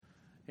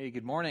Hey,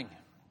 good morning.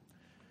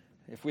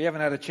 If we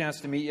haven't had a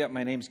chance to meet yet,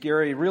 my name's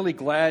Gary. Really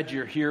glad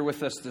you're here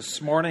with us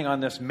this morning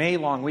on this May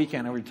long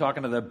weekend. And we were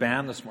talking to the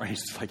band this morning.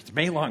 It's like, it's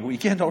May long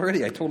weekend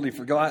already? I totally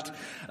forgot.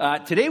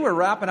 Today we're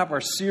wrapping up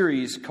our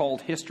series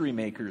called History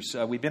Makers.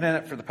 We've been in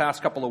it for the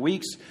past couple of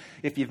weeks.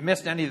 If you've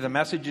missed any of the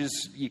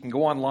messages, you can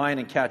go online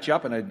and catch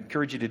up, and I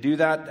encourage you to do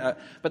that.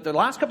 But the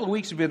last couple of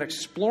weeks we've been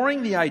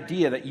exploring the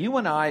idea that you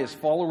and I, as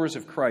followers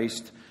of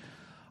Christ,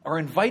 are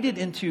invited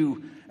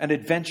into an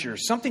adventure,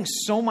 something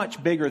so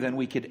much bigger than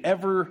we could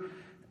ever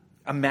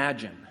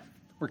imagine.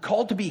 We're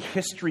called to be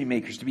history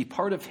makers, to be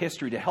part of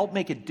history, to help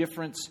make a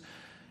difference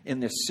in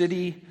this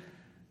city,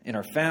 in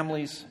our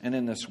families, and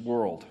in this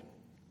world.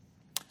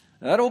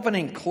 Now, that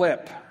opening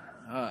clip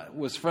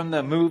was from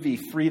the movie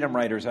Freedom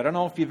Writers. I don't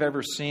know if you've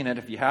ever seen it.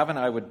 If you haven't,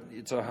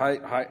 it's a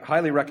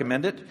highly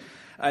recommend it.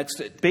 It's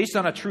based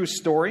on a true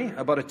story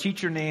about a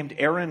teacher named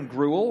Erin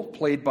Gruel,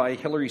 played by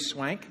Hilary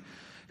Swank,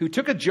 who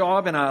took a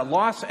job in a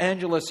Los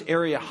Angeles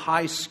area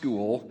high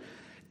school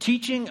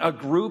teaching a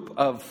group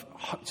of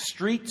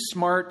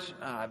street-smart,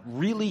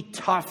 really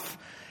tough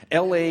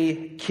LA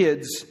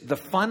kids the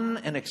fun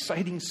and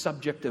exciting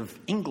subject of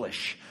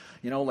English.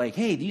 You know, like,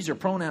 hey, these are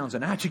pronouns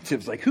and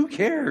adjectives. Like, who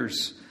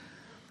cares?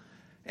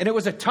 And it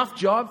was a tough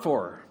job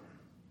for her.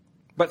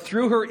 But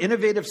through her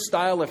innovative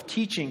style of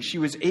teaching, she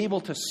was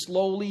able to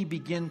slowly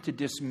begin to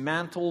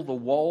dismantle the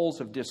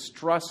walls of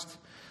distrust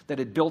that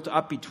had built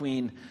up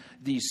between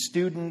these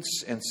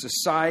students and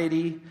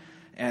society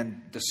and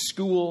the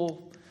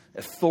school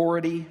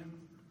authority,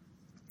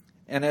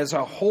 and as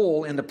a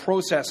whole, in the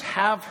process,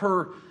 have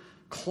her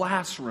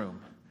classroom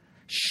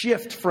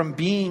shift from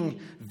being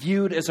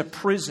viewed as a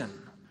prison,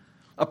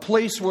 a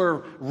place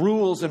where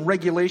rules and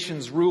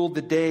regulations ruled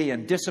the day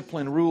and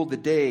discipline ruled the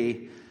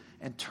day,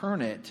 and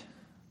turn it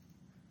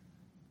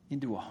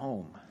into a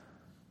home.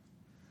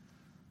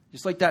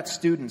 Just like that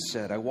student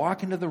said, I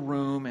walk into the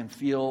room and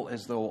feel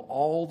as though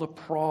all the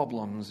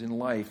problems in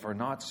life are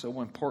not so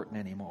important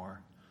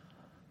anymore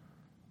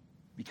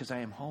because I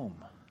am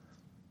home.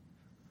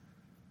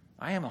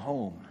 I am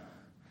home.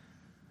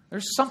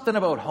 There's something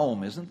about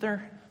home, isn't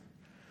there?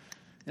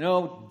 You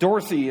know,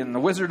 Dorothy in The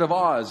Wizard of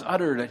Oz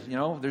uttered,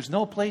 there's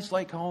no place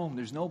like home.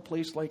 There's no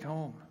place like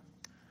home.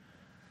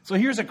 So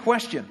here's a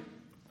question.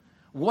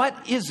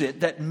 What is it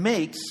that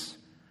makes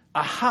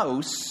a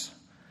house,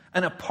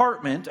 an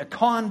apartment, a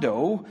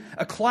condo,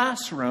 a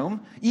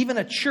classroom, even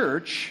a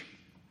church,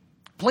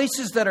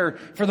 places that are,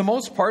 for the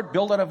most part,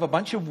 built out of a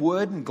bunch of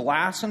wood and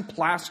glass and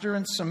plaster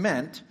and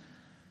cement,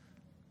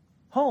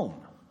 home?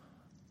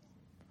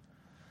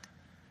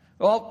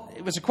 Well,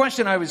 it was a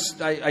question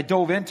I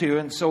dove into,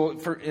 and so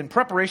in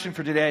preparation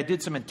for today, I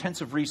did some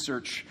intensive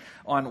research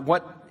on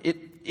what it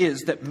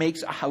is that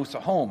makes a house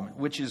a home,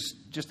 which is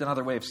just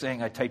another way of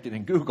saying I typed it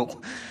in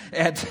Google.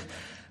 And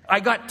I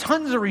got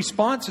tons of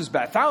responses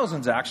back,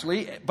 thousands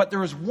actually, but there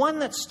was one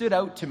that stood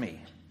out to me.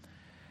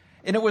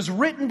 And it was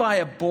written by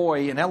a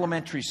boy in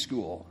elementary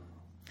school.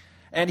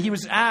 And he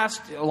was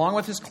asked, along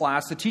with his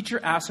class, the teacher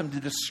asked him to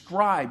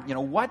describe,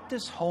 what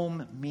does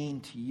home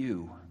mean to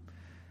you?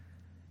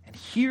 And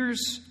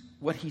here's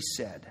what he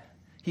said.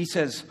 He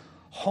says,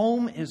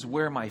 home is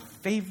where my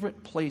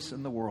favorite place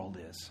in the world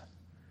is.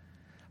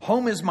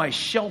 Home is my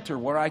shelter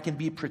where I can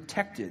be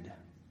protected.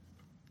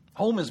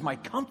 Home is my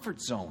comfort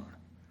zone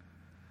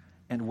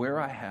and where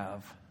I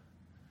have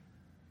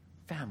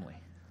family.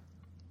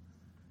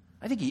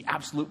 I think he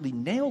absolutely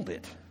nailed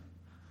it.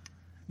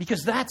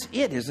 Because that's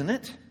it, isn't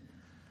it?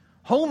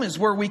 Home is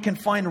where we can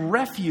find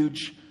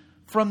refuge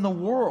from the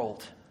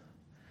world.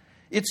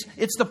 It's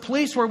the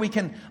place where we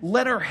can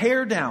let our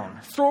hair down,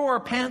 throw our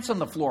pants on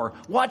the floor,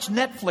 watch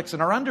Netflix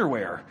in our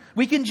underwear.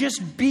 We can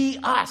just be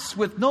us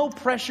with no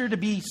pressure to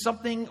be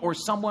something or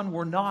someone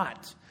we're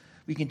not.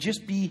 We can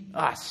just be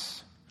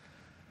us.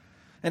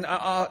 And,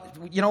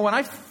 when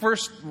I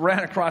first ran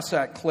across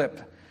that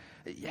clip,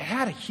 it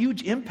had a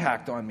huge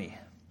impact on me.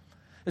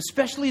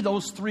 Especially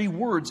those three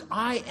words,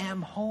 I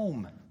am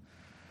home.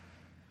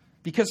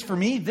 Because for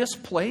me, this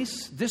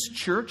place, this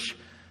church,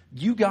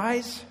 you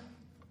guys,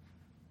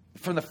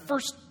 from the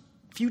first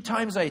few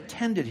times I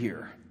attended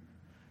here,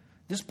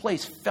 this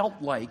place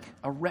felt like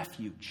a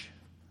refuge.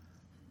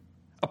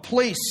 A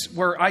place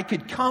where I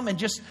could come and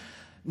just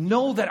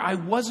know that I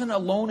wasn't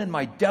alone in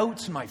my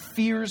doubts, my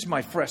fears,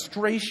 my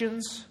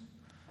frustrations.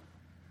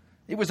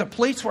 It was a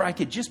place where I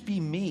could just be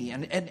me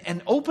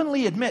and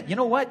openly admit, you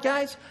know what,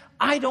 guys?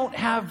 I don't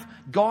have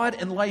God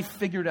and life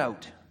figured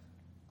out.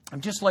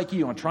 I'm just like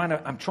you. I'm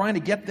trying to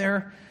get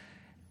there.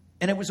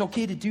 And it was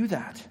okay to do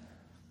that.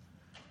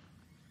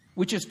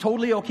 Which is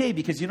totally okay,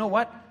 because you know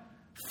what?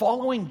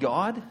 Following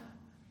God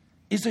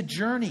is a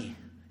journey.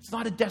 It's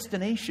not a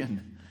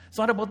destination. It's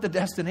not about the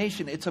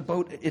destination. It's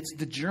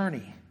the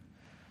journey.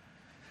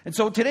 And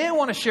so today I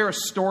want to share a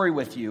story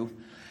with you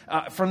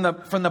from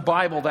the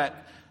Bible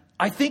that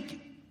I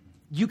think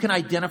we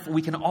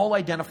can all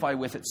identify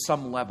with at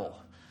some level.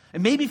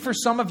 And maybe for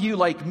some of you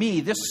like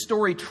me, this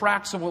story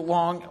tracks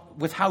along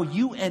with how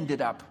you ended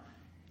up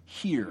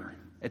here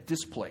at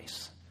this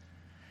place.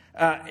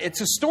 It's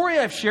a story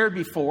I've shared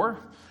before,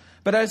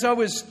 But as I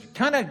was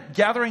kind of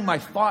gathering my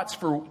thoughts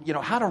for,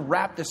 how to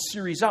wrap this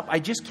series up, I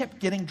just kept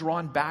getting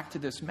drawn back to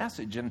this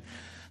message. And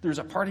there's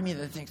a part of me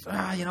that thinks,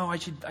 I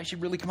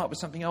should really come up with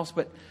something else.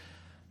 But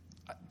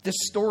this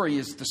story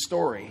is the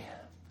story.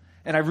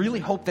 And I really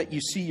hope that you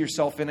see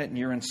yourself in it and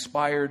you're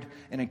inspired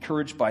and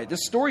encouraged by it.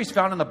 This story is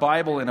found in the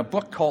Bible in a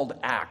book called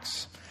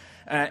Acts.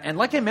 And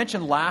like I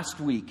mentioned last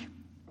week,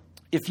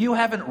 if you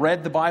haven't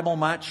read the Bible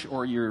much,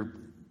 or you're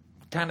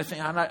kind of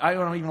thinking, I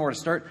don't even know where to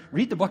start,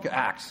 read the book of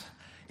Acts.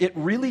 It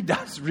really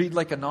does read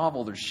like a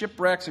novel. There's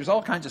shipwrecks. There's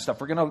all kinds of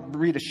stuff. We're going to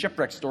read a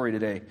shipwreck story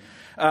today.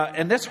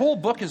 And this whole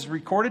book is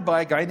recorded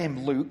by a guy named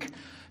Luke,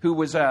 who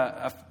was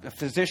a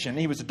physician.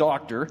 He was a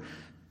doctor,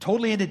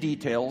 totally into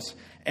details.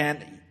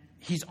 And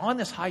he's on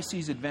this high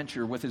seas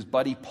adventure with his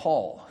buddy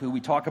Paul, who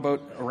we talk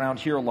about around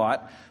here a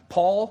lot.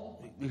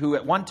 Paul, who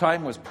at one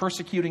time was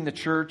persecuting the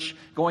church,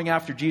 going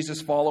after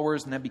Jesus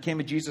followers, and then became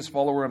a Jesus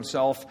follower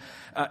himself,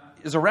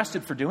 is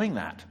arrested for doing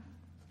that.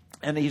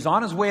 And he's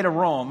on his way to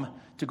Rome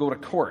to go to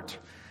court.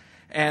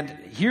 And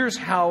here's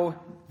how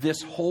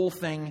this whole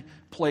thing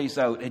plays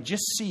out. And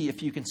just see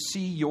if you can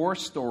see your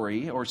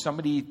story, or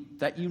somebody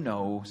that you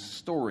know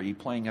story,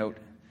 playing out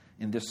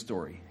in this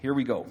story. Here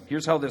we go.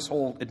 Here's how this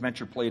whole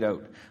adventure played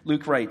out.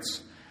 Luke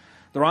writes,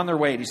 they're on their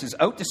way. He says,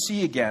 out to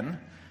sea again,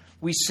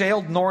 we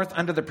sailed north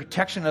under the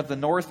protection of the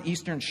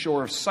northeastern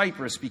shore of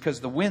Cyprus, because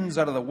the winds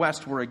out of the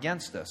west were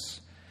against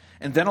us.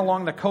 And then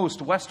along the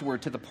coast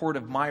westward to the port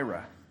of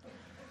Myra.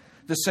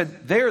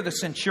 There the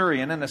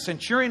centurion, and the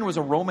centurion was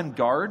a Roman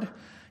guard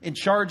in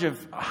charge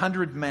of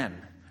 100 men.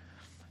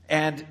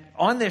 And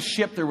on this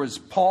ship there was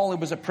Paul, who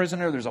was a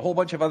prisoner. There's a whole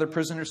bunch of other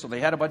prisoners, so they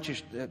had a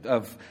bunch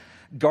of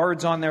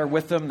guards on there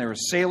with them. There were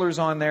sailors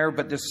on there.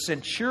 But this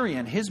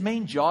centurion, his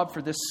main job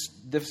for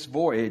this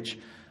voyage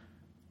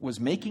was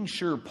making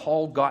sure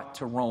Paul got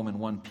to Rome in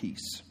one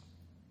piece.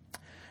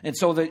 And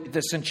so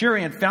the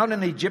centurion found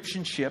an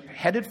Egyptian ship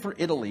headed for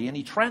Italy, and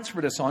he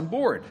transferred us on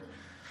board.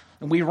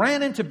 And we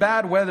ran into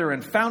bad weather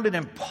and found it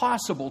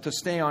impossible to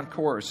stay on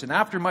course. And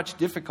after much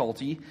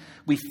difficulty,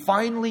 we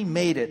finally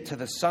made it to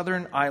the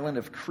southern island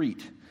of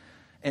Crete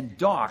and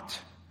docked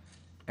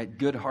at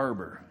Good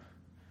Harbor.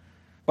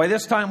 By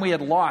this time, we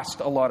had lost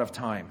a lot of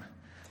time.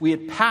 We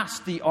had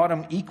passed the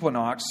autumn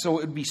equinox, so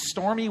it would be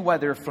stormy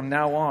weather from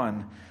now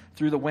on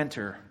through the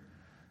winter.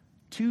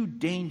 Too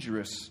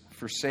dangerous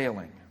for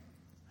sailing.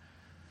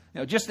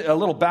 Now, just a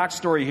little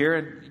backstory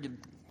here.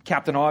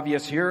 Captain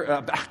Obvious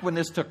here. Back when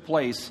this took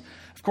place,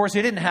 of course,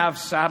 they didn't have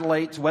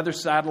satellites,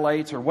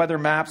 or weather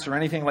maps, or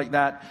anything like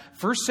that.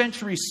 First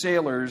century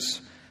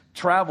sailors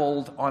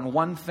traveled on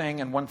one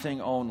thing and one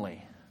thing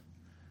only: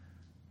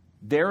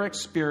 their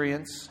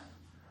experience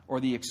or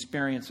the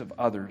experience of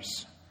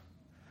others.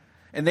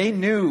 And they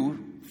knew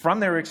from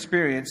their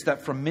experience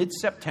that from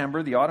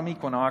mid-September, the autumn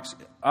equinox,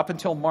 up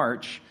until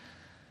March,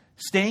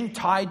 staying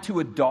tied to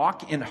a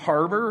dock in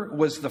harbor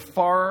was the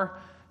far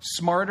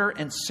smarter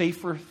and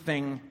safer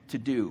thing to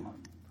do.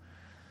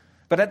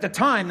 But at the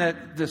time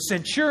that the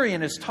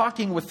centurion is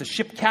talking with the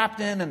ship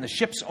captain and the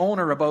ship's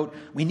owner about,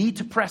 we need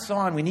to press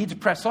on,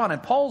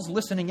 and Paul's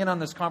listening in on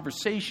this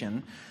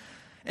conversation.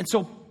 And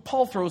so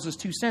Paul throws his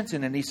 2 cents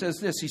in, and he says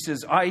this. He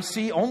says, I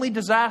see only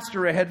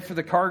disaster ahead for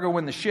the cargo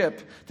and the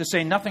ship, to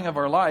say nothing of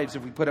our lives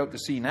if we put out to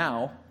sea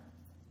now.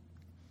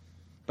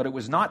 But it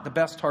was not the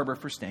best harbor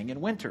for staying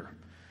in winter.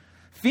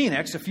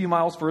 Phoenix, a few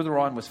miles further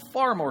on, was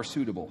far more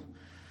suitable.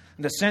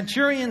 The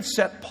centurion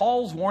set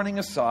Paul's warning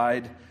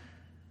aside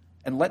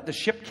and let the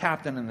ship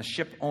captain and the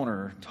ship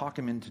owner talk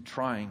him into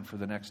trying for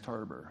the next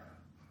harbor.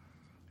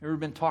 Ever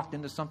been talked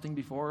into something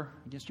before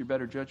against your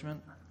better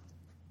judgment?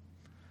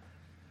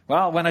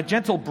 Well, when a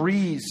gentle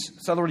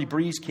southerly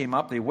breeze came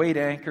up, they weighed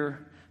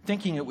anchor,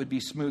 thinking it would be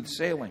smooth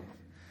sailing.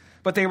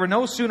 But they were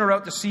no sooner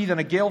out to sea than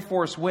a gale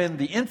force wind,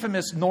 the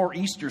infamous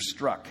nor'easter,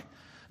 struck,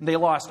 and they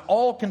lost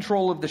all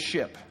control of the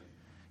ship.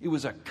 It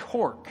was a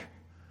cork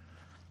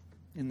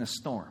in the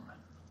storm.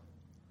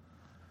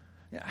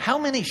 How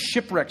many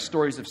shipwreck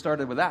stories have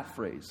started with that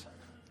phrase?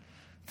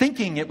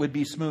 Thinking it would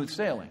be smooth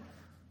sailing.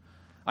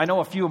 I know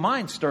a few of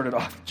mine started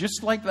off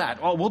just like that.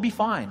 Oh, we'll be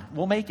fine.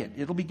 We'll make it.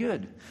 It'll be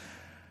good.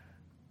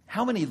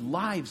 How many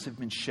lives have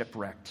been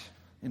shipwrecked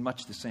in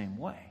much the same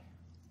way?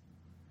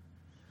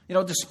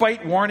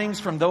 Despite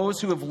warnings from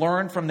those who have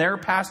learned from their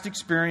past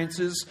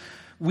experiences,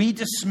 we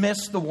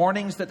dismiss the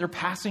warnings that they're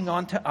passing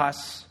on to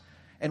us,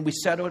 and we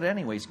set out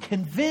anyways,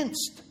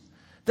 convinced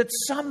that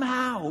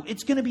somehow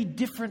it's going to be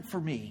different for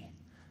me.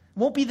 It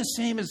won't be the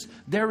same as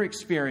their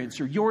experience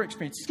or your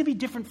experience. It's going to be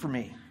different for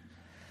me.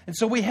 And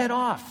so we head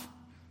off.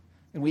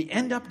 And we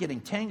end up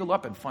getting tangled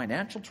up in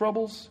financial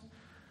troubles,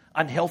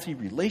 unhealthy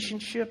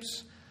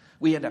relationships.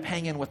 We end up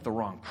hanging with the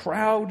wrong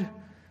crowd.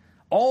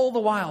 All the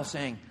while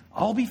saying,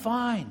 I'll be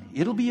fine.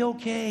 It'll be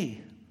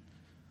okay.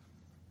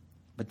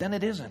 But then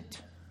it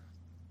isn't.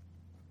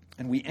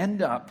 And we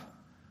end up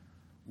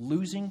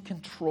losing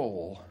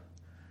control.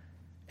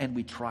 And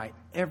we try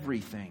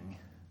everything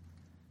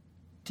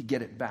to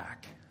get it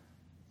back.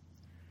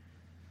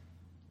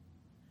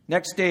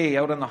 Next day,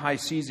 out on the high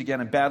seas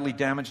again and badly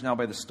damaged now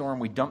by the storm,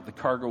 we dump the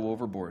cargo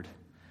overboard.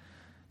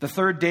 The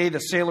third day, the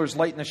sailors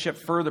lightened the ship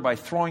further by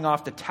throwing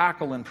off the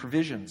tackle and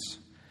provisions.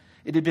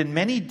 It had been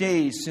many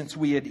days since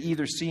we had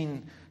either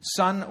seen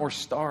sun or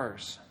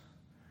stars.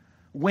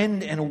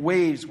 Wind and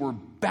waves were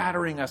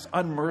battering us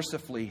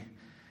unmercifully,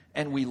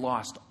 and we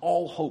lost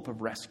all hope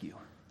of rescue.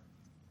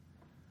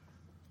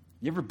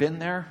 You ever been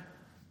there?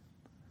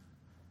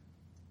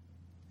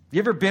 You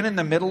ever been in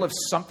the middle of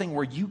something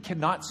where you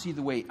cannot see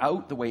the way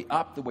out, the way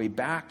up, the way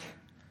back?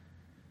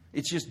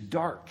 It's just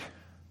dark.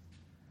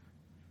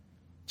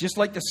 Just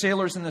like the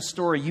sailors in the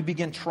story, you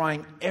begin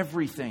trying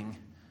everything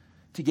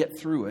to get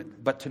through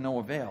it, but to no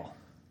avail.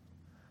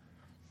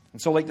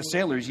 And so like the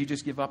sailors, you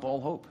just give up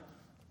all hope.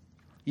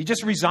 You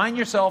just resign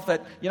yourself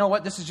that, you know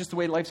what, this is just the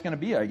way life's going to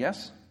be, I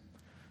guess.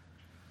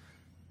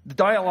 The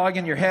dialogue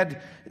in your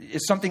head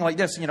is something like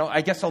this,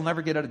 I guess I'll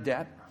never get out of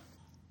debt.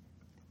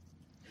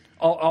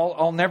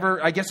 I'll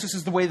never, I guess this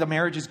is the way the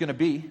marriage is going to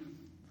be.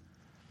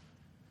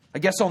 I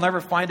guess I'll never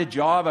find a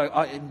job.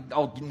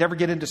 I'll never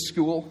get into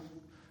school,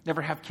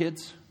 never have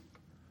kids.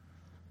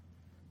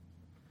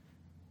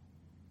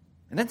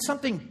 And then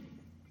something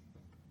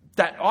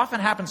that often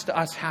happens to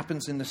us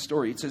happens in the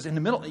story. It says in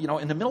the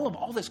middle of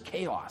all this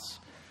chaos,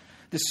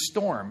 this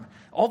storm,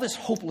 all this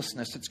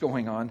hopelessness that's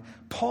going on,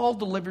 Paul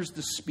delivers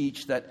the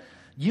speech that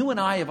you and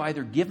I have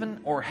either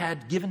given or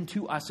had given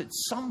to us at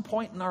some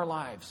point in our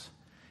lives.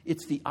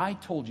 It's the I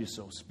told you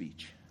so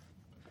speech.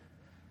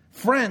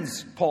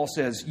 Friends, Paul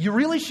says, you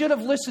really should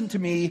have listened to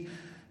me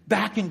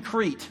back in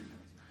Crete.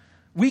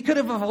 We could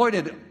have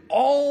avoided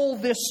all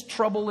this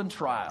trouble and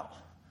trial.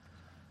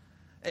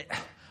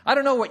 I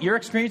don't know what your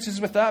experience is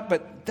with that,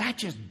 but that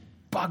just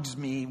bugs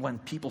me when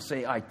people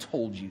say, I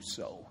told you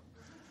so.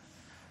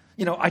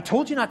 I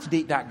told you not to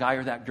date that guy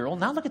or that girl.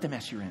 Now look at the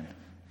mess you're in.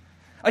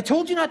 I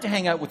told you not to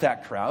hang out with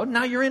that crowd.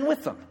 Now you're in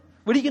with them.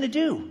 What are you going to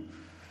do?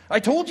 I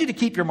told you to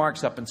keep your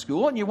marks up in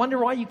school, and you wonder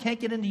why you can't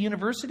get into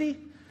university?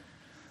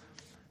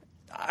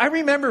 I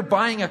remember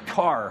buying a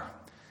car.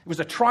 It was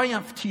a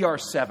Triumph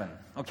TR7,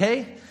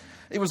 okay?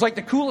 It was like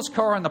the coolest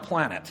car on the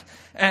planet.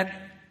 And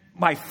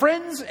my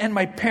friends and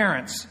my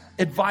parents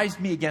advised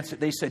me against it.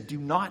 They said, do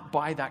not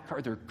buy that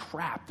car. They're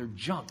crap. They're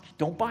junk.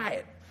 Don't buy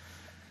it.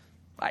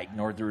 I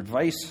ignored their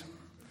advice.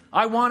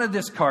 I wanted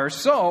this car,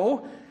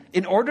 so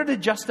in order to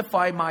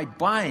justify my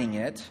buying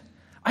it,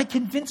 I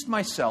convinced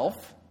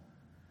myself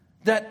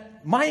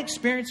that my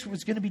experience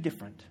was going to be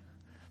different.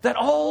 That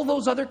all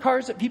those other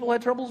cars that people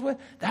had troubles with,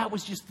 that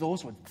was just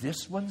those ones.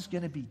 This one's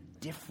going to be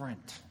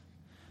different.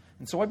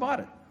 And so I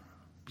bought it.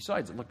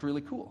 Besides, it looked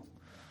really cool.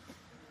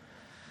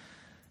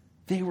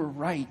 They were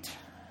right.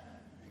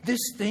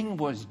 This thing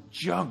was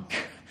junk.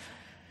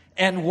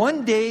 And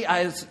one day,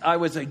 as I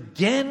was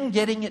again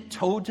getting it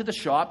towed to the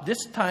shop,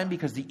 this time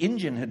because the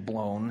engine had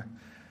blown,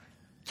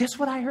 guess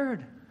what I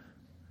heard?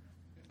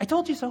 I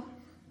told you so.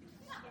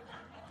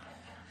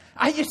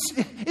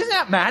 Isn't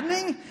that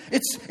maddening?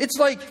 It's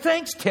like,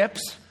 thanks,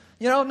 tips.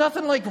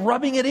 Nothing like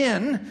rubbing it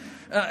in.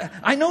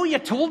 I know you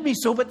told me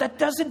so, but that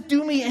doesn't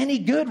do me any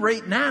good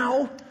right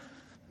now.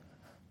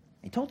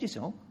 I told you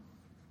so.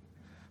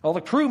 Well,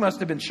 the crew must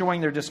have been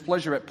showing their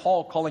displeasure at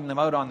Paul calling them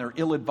out on their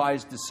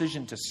ill-advised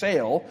decision to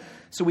sail.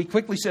 So he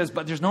quickly says,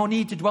 but there's no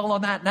need to dwell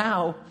on that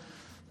now.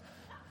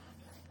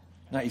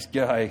 Nice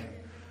guy.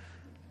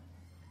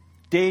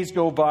 Days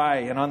go by,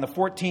 and on the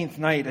 14th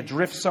night,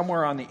 adrift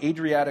somewhere on the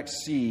Adriatic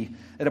Sea,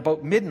 at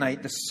about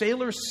midnight, the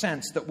sailors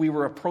sensed that we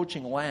were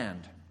approaching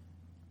land.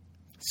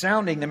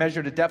 Sounding, they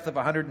measured a depth of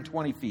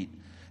 120 feet.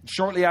 And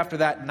shortly after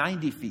that,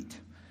 90 feet.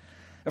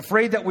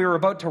 Afraid that we were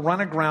about to run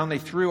aground, they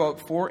threw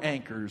out 4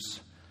 anchors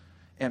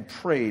and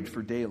prayed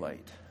for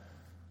daylight.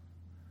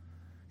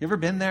 You ever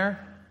been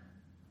there?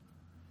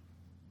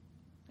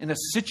 In a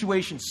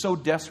situation so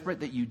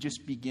desperate that you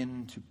just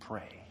begin to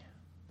pray.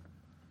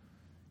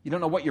 You don't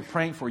know what you're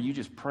praying for, you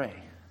just pray.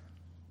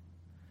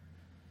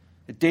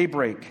 At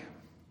daybreak,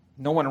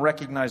 no one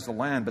recognized the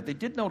land, but they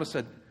did notice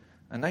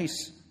a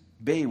nice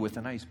bay with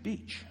a nice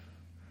beach.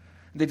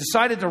 They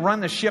decided to run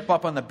the ship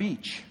up on the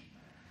beach.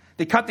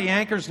 They cut the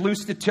anchors,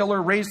 loosed the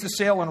tiller, raised the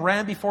sail, and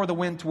ran before the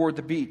wind toward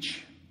the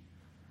beach.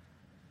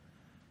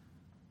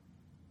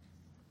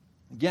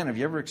 Again, have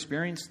you ever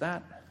experienced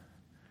that?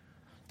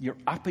 You're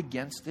up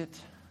against it.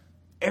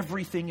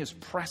 Everything is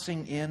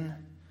pressing in.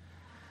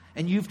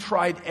 And you've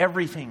tried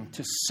everything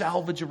to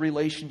salvage a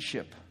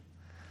relationship,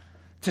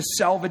 to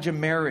salvage a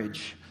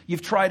marriage.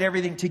 You've tried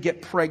everything to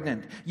get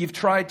pregnant. You've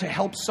tried to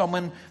help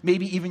someone,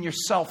 maybe even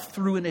yourself,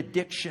 through an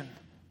addiction.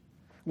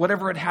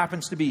 Whatever it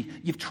happens to be,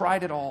 you've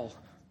tried it all.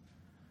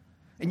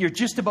 And you're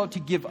just about to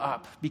give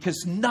up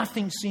because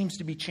nothing seems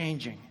to be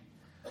changing.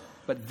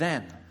 But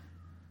then,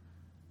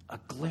 a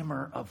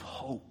glimmer of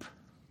hope.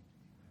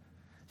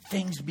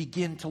 Things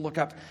begin to look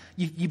up.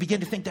 You begin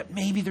to think that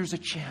maybe there's a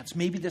chance.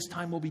 Maybe this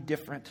time will be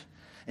different.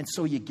 And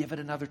so you give it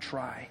another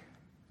try.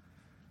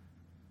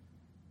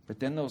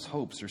 But then those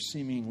hopes are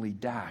seemingly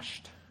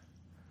dashed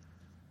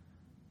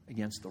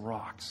against the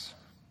rocks.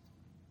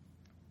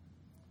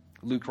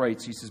 Luke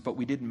writes, he says, but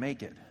we didn't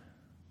make it.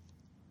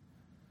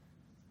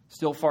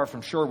 Still far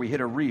from shore, we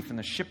hit a reef and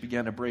the ship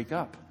began to break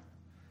up.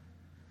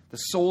 The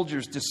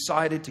soldiers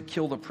decided to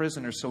kill the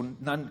prisoners so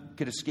none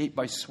could escape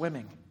by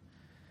swimming.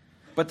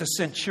 But the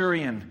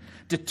centurion,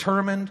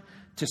 determined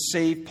to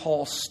save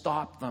Paul,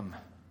 stopped them.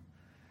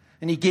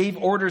 And he gave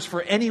orders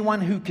for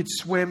anyone who could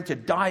swim to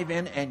dive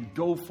in and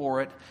go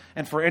for it.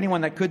 And for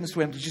anyone that couldn't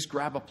swim to just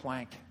grab a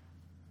plank.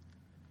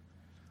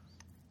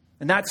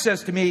 And that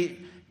says to me,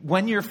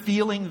 when you're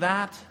feeling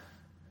that,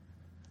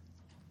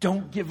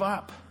 don't give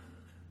up.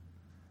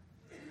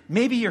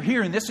 Maybe you're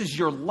here and this is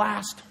your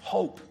last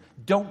hope.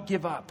 Don't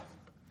give up.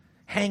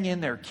 Hang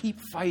in there. Keep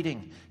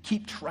fighting.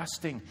 Keep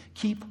trusting.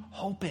 Keep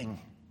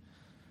hoping.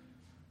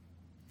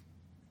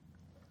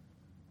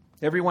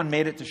 Everyone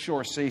made it to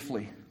shore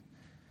safely.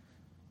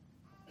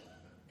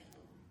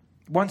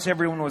 Once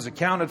everyone was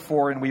accounted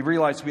for and we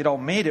realized we'd all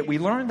made it, we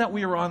learned that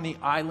we were on the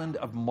island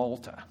of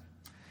Malta.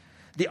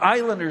 The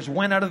islanders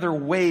went out of their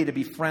way to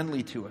be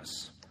friendly to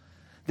us.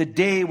 The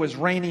day was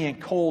rainy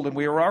and cold and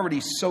we were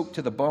already soaked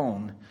to the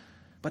bone,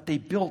 but they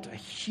built a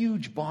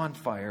huge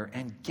bonfire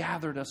and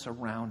gathered us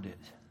around it.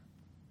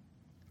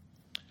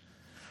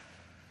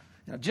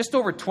 Now, just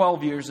over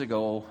 12 years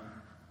ago,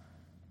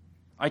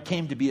 I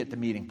came to be at the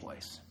meeting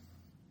place.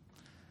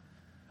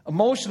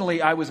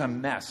 Emotionally, I was a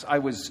mess. I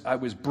was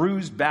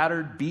bruised,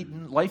 battered,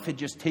 beaten. Life had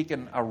just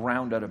taken a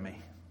round out of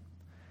me.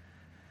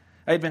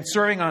 I had been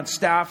serving on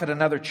staff at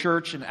another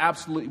church and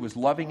absolutely was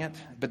loving it.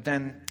 But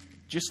then,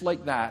 just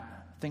like that,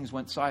 things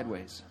went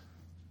sideways.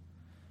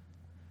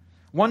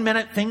 One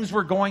minute, things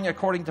were going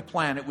according to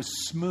plan. It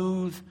was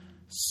smooth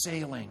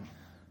sailing.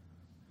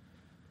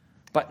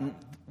 But in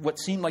what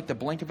seemed like the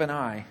blink of an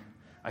eye,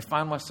 I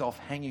found myself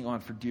hanging on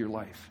for dear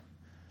life.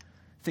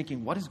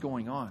 Thinking, what is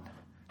going on?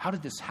 How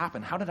did this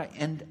happen? How did I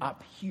end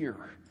up here?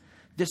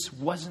 This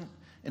wasn't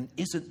and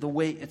isn't the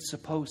way it's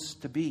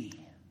supposed to be.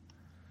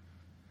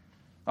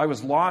 I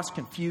was lost,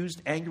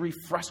 confused, angry,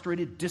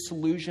 frustrated,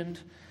 disillusioned.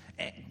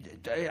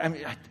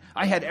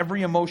 I had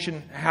every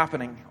emotion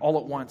happening all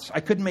at once. I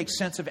couldn't make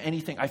sense of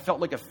anything. I felt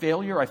like a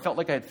failure. I felt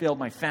like I had failed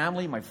my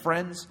family, my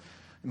friends,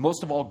 and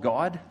most of all,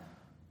 God.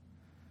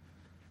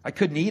 I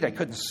couldn't eat. I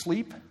couldn't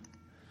sleep.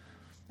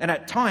 And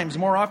at times,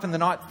 more often than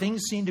not,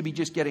 things seemed to be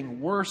just getting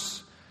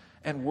worse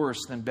and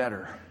worse than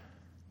better.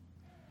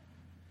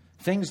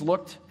 Things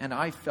looked and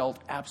I felt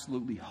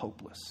absolutely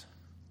hopeless.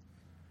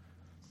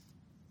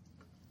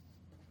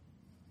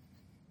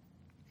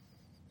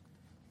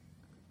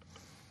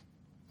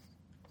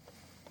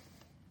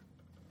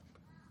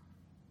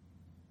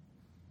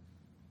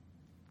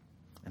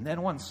 And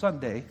then one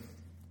Sunday,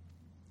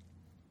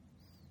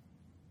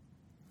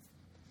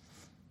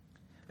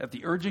 at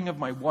the urging of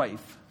my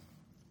wife,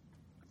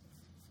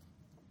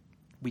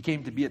 we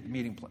came to be at the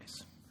meeting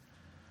place.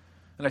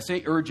 And I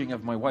say urging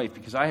of my wife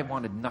because I had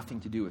wanted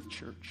nothing to do with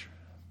church.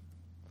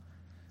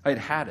 I had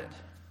had it.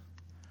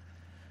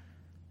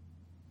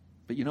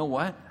 But you know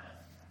what?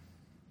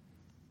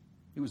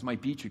 It was my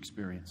beach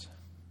experience.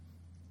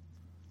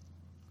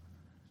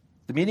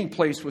 The meeting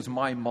place was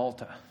my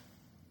Malta.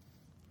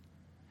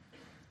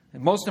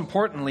 And most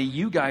importantly,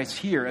 you guys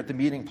here at the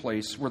meeting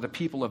place were the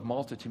people of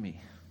Malta to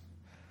me.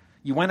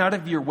 You went out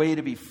of your way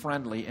to be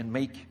friendly and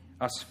make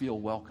us feel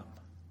welcome.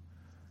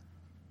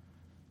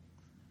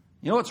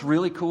 You know what's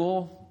really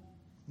cool?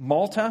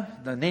 Malta,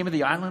 the name of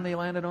the island they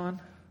landed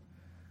on,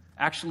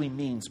 actually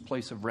means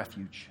place of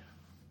refuge.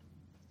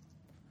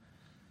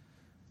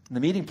 And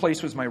the meeting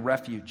place was my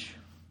refuge.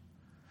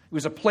 It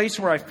was a place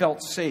where I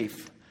felt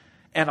safe.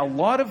 And a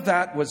lot of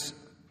that was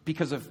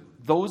because of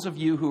a lot of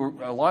you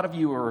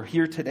who are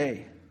here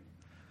today.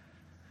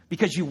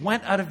 Because you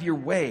went out of your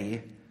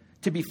way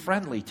to be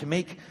friendly, to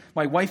make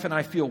my wife and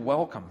I feel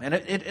welcome. And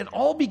it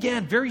all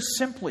began very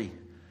simply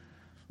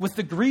with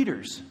the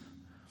greeters.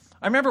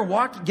 I remember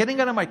getting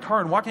out of my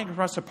car and walking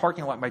across the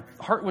parking lot. My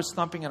heart was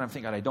thumping and I'm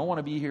thinking, I don't want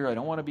to be here. I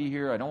don't want to be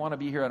here. I don't want to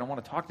be here. I don't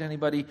want to talk to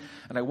anybody.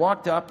 And I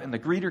walked up and the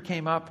greeter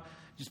came up,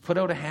 just put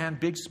out a hand,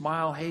 big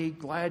smile. Hey,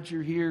 glad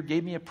you're here.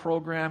 Gave me a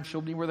program,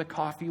 showed me where the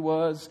coffee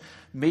was,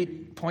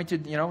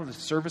 pointed, the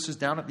service is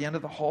down at the end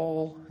of the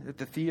hall at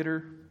the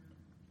theater.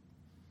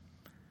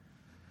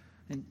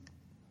 And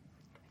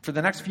for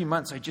the next few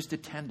months, I just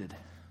attended.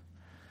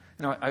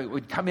 I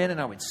would come in and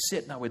I would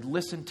sit and I would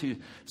listen to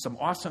some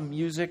awesome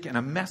music and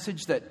a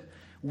message that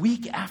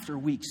week after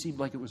week seemed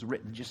like it was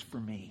written just for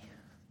me.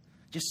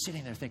 Just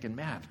sitting there thinking,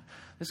 man,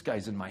 this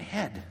guy's in my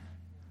head.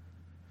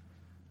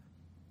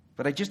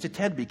 But I just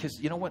attended because,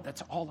 you know what,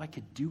 that's all I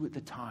could do at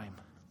the time.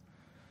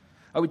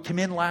 I would come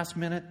in last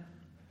minute,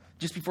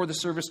 just before the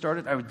service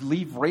started. I would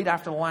leave right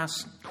after the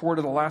last chord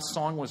of the last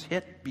song was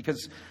hit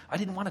because I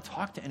didn't want to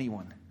talk to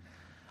anyone.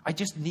 I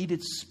just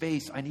needed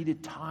space. I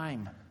needed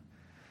time.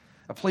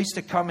 A place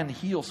to come and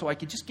heal so I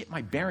could just get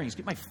my bearings,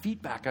 get my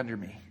feet back under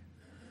me.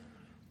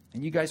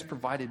 And you guys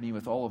provided me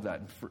with all of that.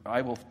 And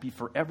I will be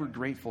forever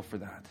grateful for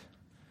that.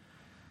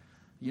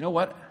 You know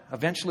what?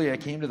 Eventually I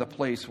came to the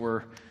place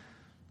where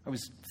I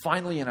was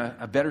finally in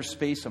a better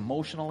space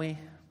emotionally,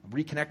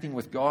 reconnecting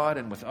with God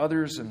and with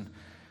others. And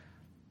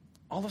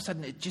all of a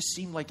sudden it just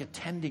seemed like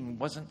attending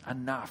wasn't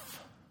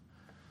enough.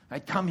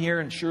 I'd come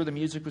here and sure, the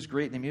music was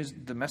great and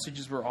the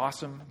messages were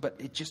awesome, but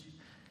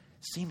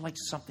seemed like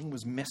something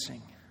was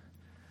missing.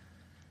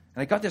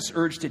 And I got this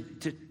urge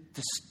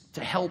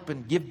to help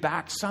and give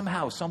back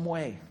somehow, some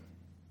way.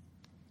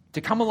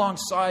 To come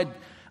alongside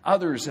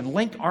others and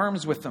link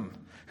arms with them,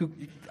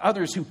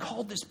 others who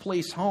called this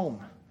place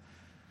home.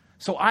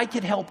 So I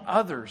could help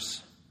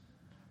others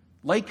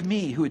like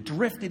me who had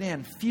drifted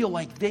in feel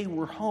like they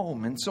were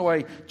home. And so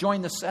I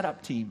joined the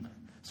setup team,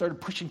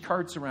 started pushing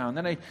carts around.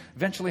 Then I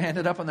eventually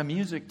ended up on the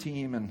music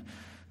team, and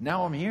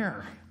now I'm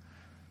here.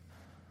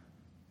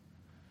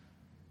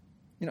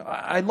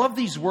 I love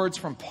these words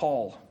from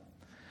Paul,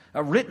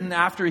 written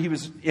after he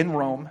was in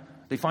Rome.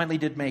 They finally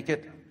did make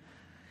it.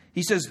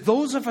 He says,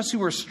 those of us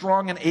who are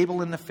strong and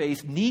able in the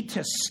faith need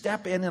to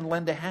step in and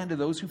lend a hand to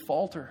those who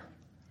falter.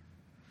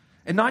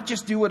 And not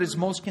just do what is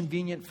most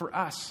convenient for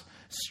us.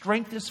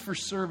 Strength is for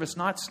service,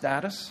 not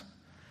status.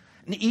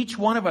 And each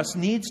one of us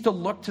needs to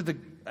look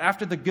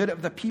after the good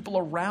of the people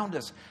around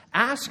us,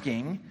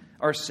 asking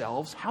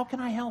ourselves, how can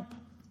I help?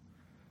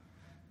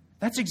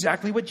 That's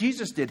exactly what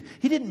Jesus did.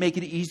 He didn't make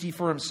it easy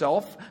for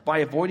himself by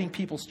avoiding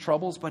people's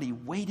troubles, but he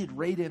waded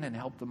right in and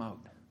helped them out.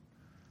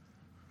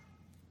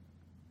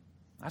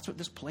 That's what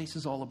this place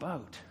is all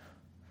about.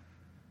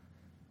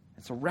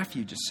 It's a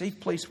refuge, a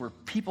safe place where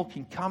people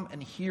can come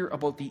and hear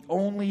about the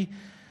only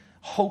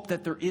hope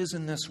that there is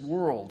in this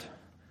world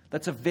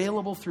that's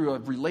available through a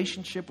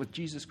relationship with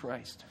Jesus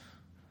Christ.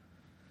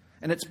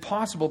 And it's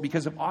possible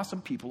because of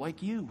awesome people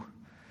like you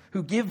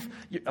who give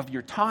of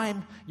your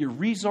time, your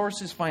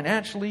resources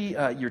financially,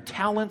 your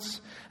talents,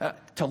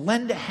 to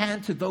lend a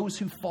hand to those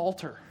who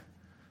falter,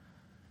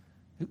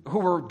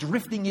 who are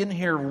drifting in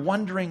here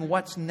wondering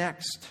what's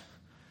next.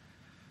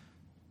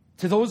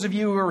 To those of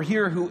you who are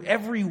here who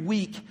every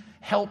week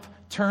help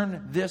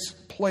turn this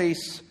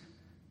place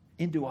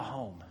into a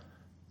home.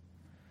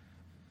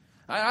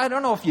 I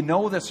don't know if you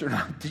know this or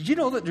not. Did you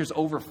know that there's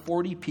over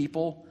 40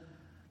 people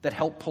that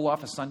help pull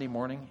off a Sunday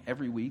morning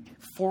every week?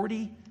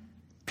 40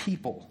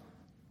 people.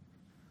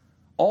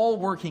 All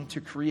working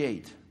to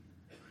create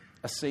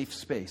a safe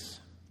space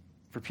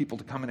for people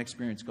to come and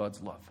experience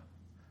God's love.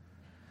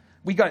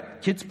 We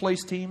got kids'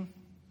 place team,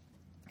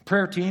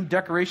 prayer team,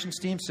 decorations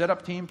team,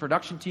 setup team,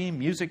 production team,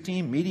 music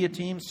team, media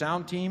team,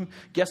 sound team,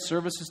 guest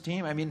services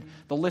team. I mean,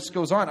 the list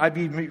goes on. I'd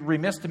be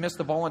remiss to miss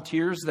the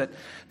volunteers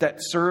that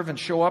serve and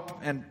show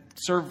up and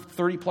serve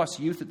 30-plus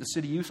youth at the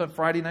City Youth on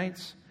Friday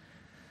nights.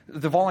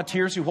 The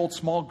volunteers who hold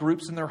small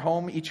groups in their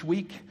home each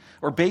week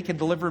or bake and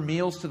deliver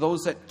meals to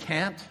those that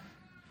can't.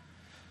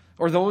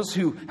 Or those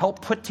who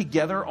help put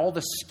together all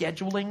the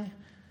scheduling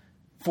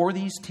for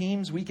these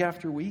teams week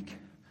after week.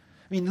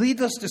 I mean,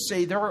 needless to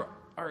say, there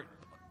are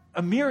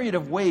a myriad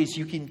of ways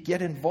you can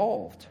get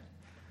involved.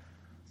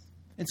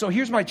 And so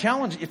here's my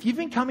challenge. If you've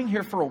been coming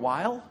here for a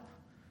while,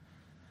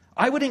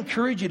 I would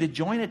encourage you to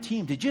join a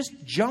team, to just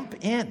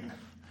jump in.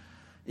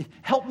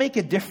 Help make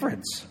a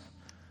difference.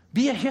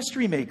 Be a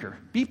history maker.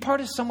 Be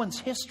part of someone's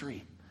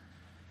history.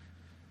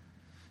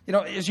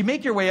 As you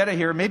make your way out of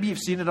here, maybe you've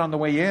seen it on the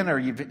way in, or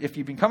if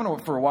you've been coming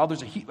for a while,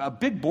 there's a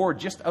big board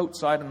just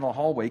outside in the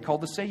hallway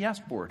called the Say Yes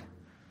board.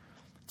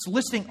 It's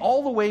listing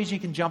all the ways you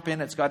can jump in.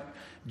 It's got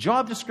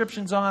job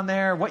descriptions on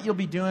there, what you'll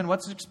be doing,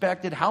 what's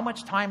expected, how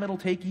much time it'll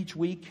take each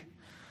week.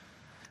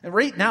 And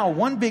right now,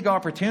 one big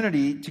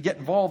opportunity to get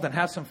involved and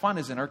have some fun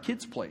is in our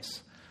kids'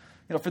 place.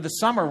 For the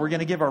summer, we're going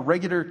to give our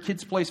regular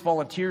kids' place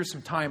volunteers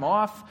some time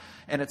off,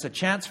 and it's a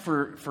chance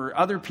for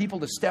other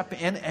people to step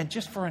in and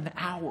just for an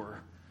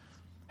hour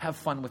have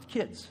fun with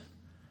kids.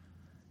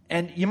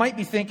 And you might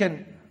be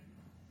thinking,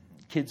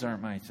 kids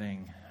aren't my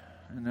thing.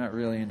 I'm not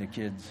really into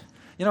kids.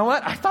 You know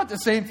what? I thought the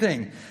same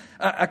thing.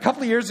 A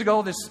couple of years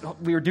ago,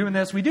 we were doing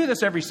this. We do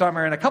this every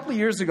summer. And a couple of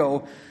years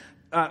ago,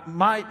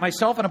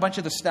 myself and a bunch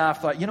of the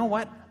staff thought, you know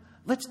what?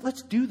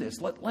 Let's do this.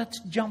 Let's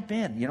jump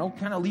in,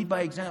 kind of lead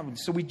by example.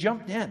 So we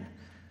jumped in.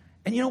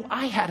 And,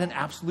 I had an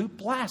absolute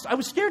blast. I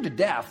was scared to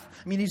death.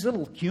 I mean, these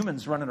little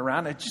humans running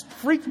around, it just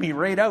freaked me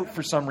right out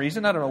for some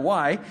reason. I don't know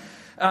why.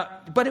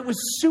 But it was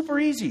super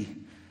easy.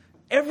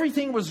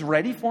 Everything was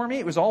ready for me.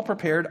 It was all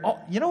prepared.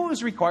 You know what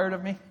was required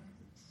of me?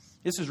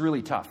 This is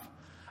really tough.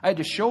 I had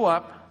to show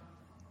up.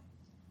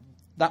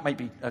 That might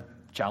be a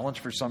challenge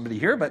for somebody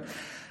here, but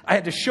I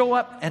had to show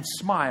up and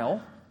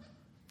smile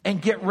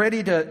and get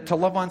ready to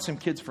love on some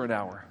kids for an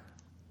hour.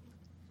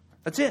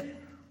 That's it.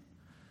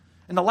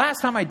 And the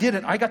last time I did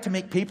it, I got to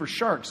make paper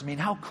sharks. I mean,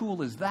 how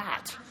cool is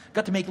that?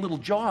 Got to make little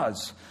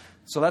jaws.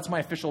 So that's my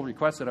official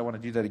request that I want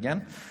to do that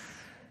again.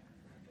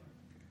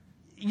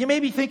 You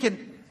may be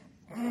thinking,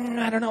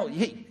 I don't know.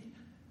 Hey,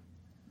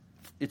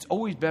 it's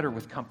always better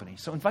with company.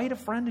 So invite a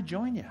friend to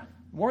join you.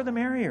 More the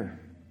merrier.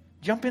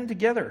 Jump in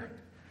together.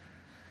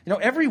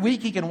 Every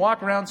week you can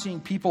walk around seeing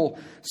people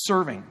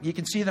serving. You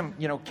can see them,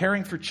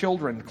 caring for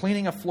children,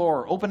 cleaning a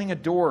floor, opening a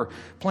door,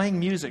 playing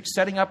music,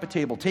 setting up a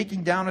table,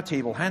 taking down a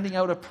table, handing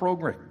out a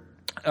program,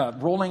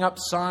 rolling up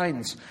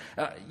signs.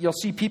 You'll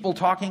see people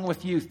talking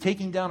with youth,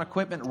 taking down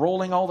equipment,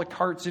 rolling all the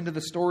carts into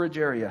the storage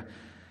area.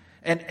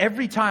 And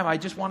every time I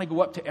just want to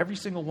go up to every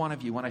single one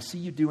of you when I see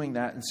you doing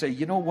that and say,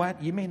 you know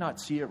what? You may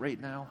not see it right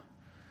now,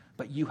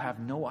 but you have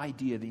no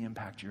idea the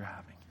impact you're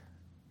having.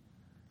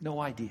 No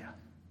idea.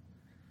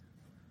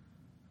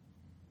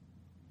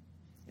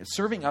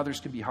 Serving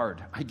others can be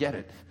hard. I get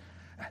it.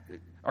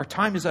 Our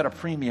time is at a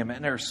premium,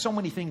 and there are so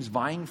many things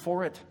vying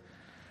for it.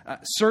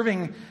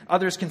 Serving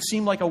others can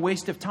seem like a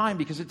waste of time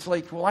because it's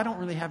like, well, I don't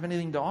really have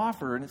anything to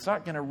offer, and it's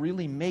not going to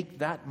really make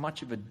that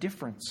much of a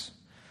difference.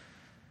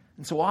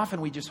 And so often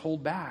we just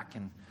hold back,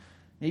 and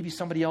maybe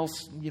somebody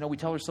else, we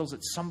tell ourselves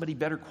that somebody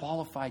better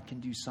qualified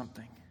can do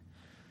something.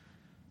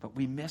 But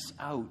we miss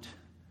out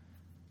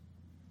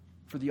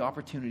for the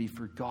opportunity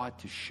for God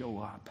to show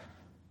up.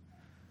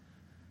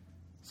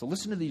 So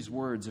listen to these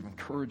words of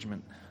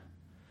encouragement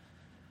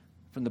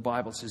from the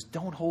Bible. It says,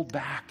 don't hold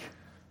back.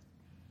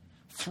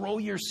 Throw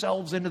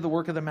yourselves into the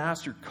work of the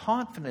Master,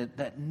 confident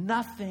that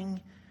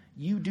nothing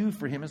you do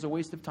for him is a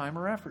waste of time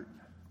or effort.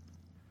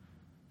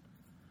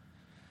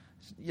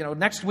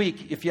 Next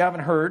week, if you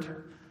haven't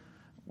heard,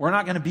 we're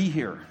not going to be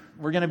here.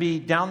 We're going to be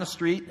down the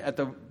street at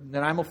the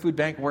Nanaimo Food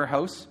Bank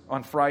warehouse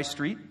on Fry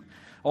Street.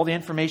 All the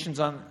information's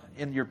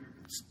in your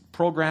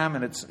program,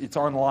 and it's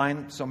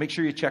online, so make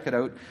sure you check it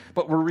out.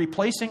 But we're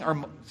replacing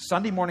our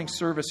Sunday morning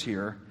service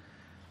here,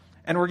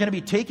 and we're going to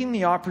be taking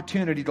the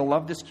opportunity to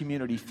love this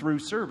community through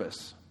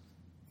service.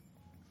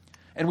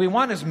 And we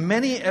want as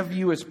many of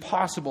you as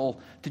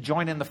possible to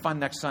join in the fun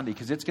next Sunday,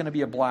 because it's going to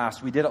be a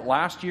blast. We did it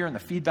last year, and the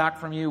feedback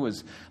from you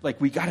was like,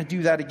 we got to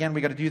do that again.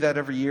 We got to do that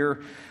every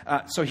year.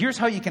 So here's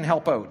how you can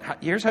help out.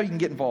 Here's how you can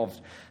get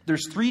involved.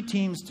 There's 3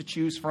 teams to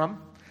choose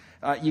from.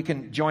 You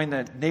can join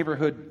the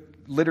neighborhood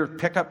litter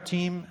pickup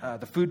team,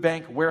 the food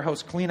bank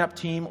warehouse cleanup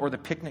team, or the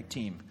picnic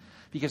team.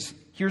 Because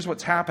here's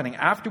what's happening.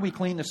 After we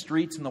clean the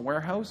streets in the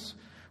warehouse,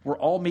 we're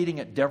all meeting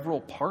at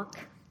Deverell Park,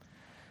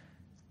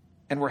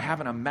 and we're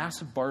having a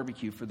massive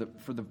barbecue for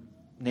the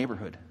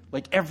neighborhood.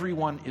 Like,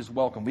 everyone is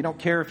welcome. We don't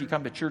care if you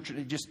come to church.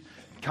 Just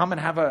come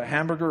and have a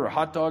hamburger or a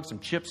hot dog, some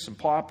chips, some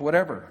pop,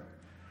 whatever.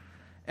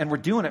 And we're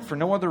doing it for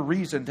no other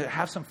reason to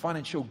have some fun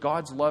and show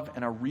God's love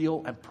in a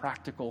real and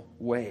practical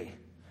way.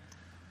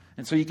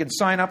 And so you can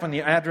sign up on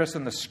the address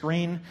on the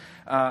screen,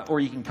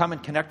 or you can come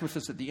and connect with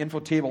us at the info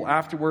table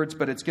afterwards.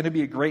 But it's going to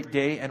be a great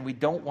day, and we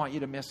don't want you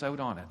to miss out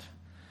on it.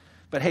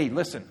 But hey,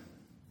 listen,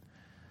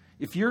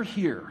 if you're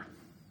here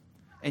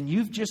and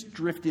you've just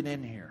drifted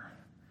in here,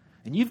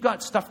 and you've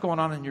got stuff going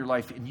on in your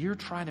life, and you're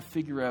trying to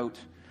figure out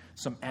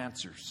some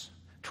answers,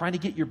 trying to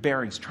get your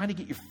bearings, trying to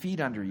get your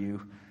feet under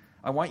you,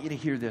 I want you to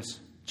hear this.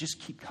 Just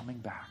keep coming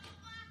back.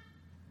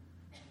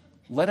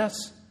 Let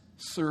us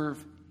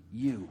serve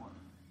you,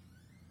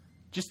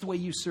 just the way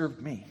you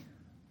served me.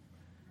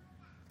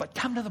 But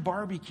come to the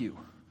barbecue.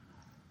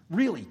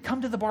 Really,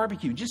 come to the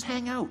barbecue. Just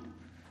hang out.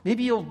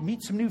 Maybe you'll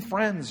meet some new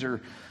friends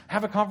or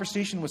have a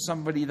conversation with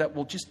somebody that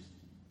will just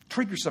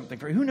trigger something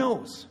for you. Who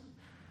knows?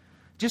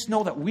 Just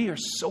know that we are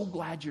so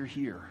glad you're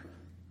here.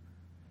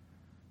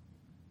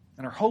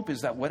 And our hope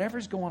is that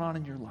whatever's going on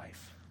in your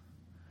life,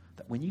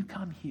 that when you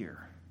come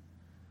here,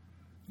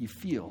 you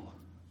feel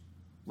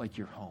like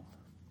you're home.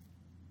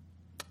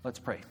 Let's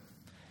pray.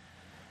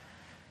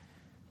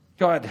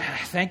 God,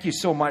 thank you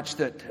so much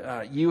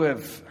that you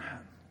have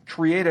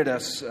created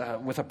us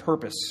with a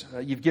purpose.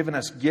 You've given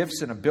us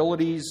gifts and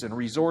abilities and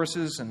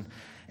resources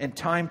and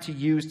time to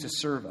use to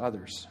serve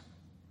others.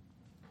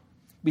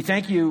 We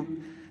thank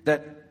you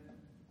that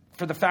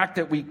for the fact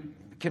that we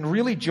can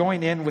really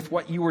join in with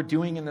what you are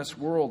doing in this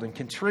world and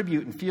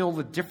contribute and feel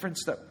the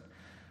difference that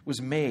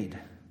was made.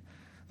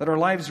 That our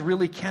lives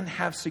really can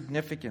have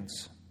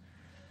significance.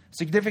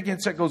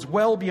 Significance that goes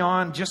well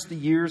beyond just the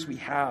years we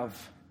have.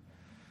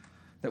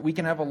 That we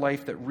can have a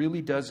life that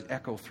really does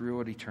echo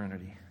throughout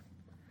eternity.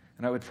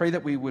 And I would pray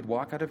that we would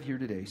walk out of here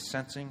today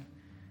sensing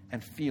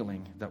and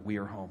feeling that we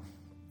are home.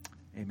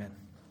 Amen.